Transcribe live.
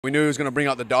We knew he was going to bring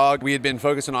out the dog. We had been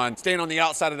focusing on staying on the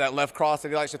outside of that left cross that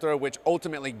he likes to throw, which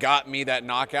ultimately got me that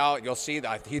knockout. You'll see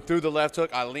that he threw the left hook.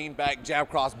 I leaned back, jab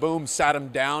cross, boom, sat him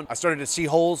down. I started to see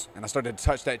holes, and I started to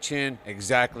touch that chin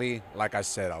exactly like I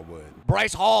said I would.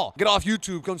 Bryce Hall, get off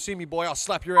YouTube. Come see me, boy. I'll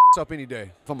slap your ass up any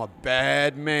day. If I'm a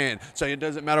bad man. So it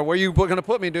doesn't matter where you're going to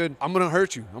put me, dude. I'm going to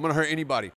hurt you. I'm going to hurt anybody.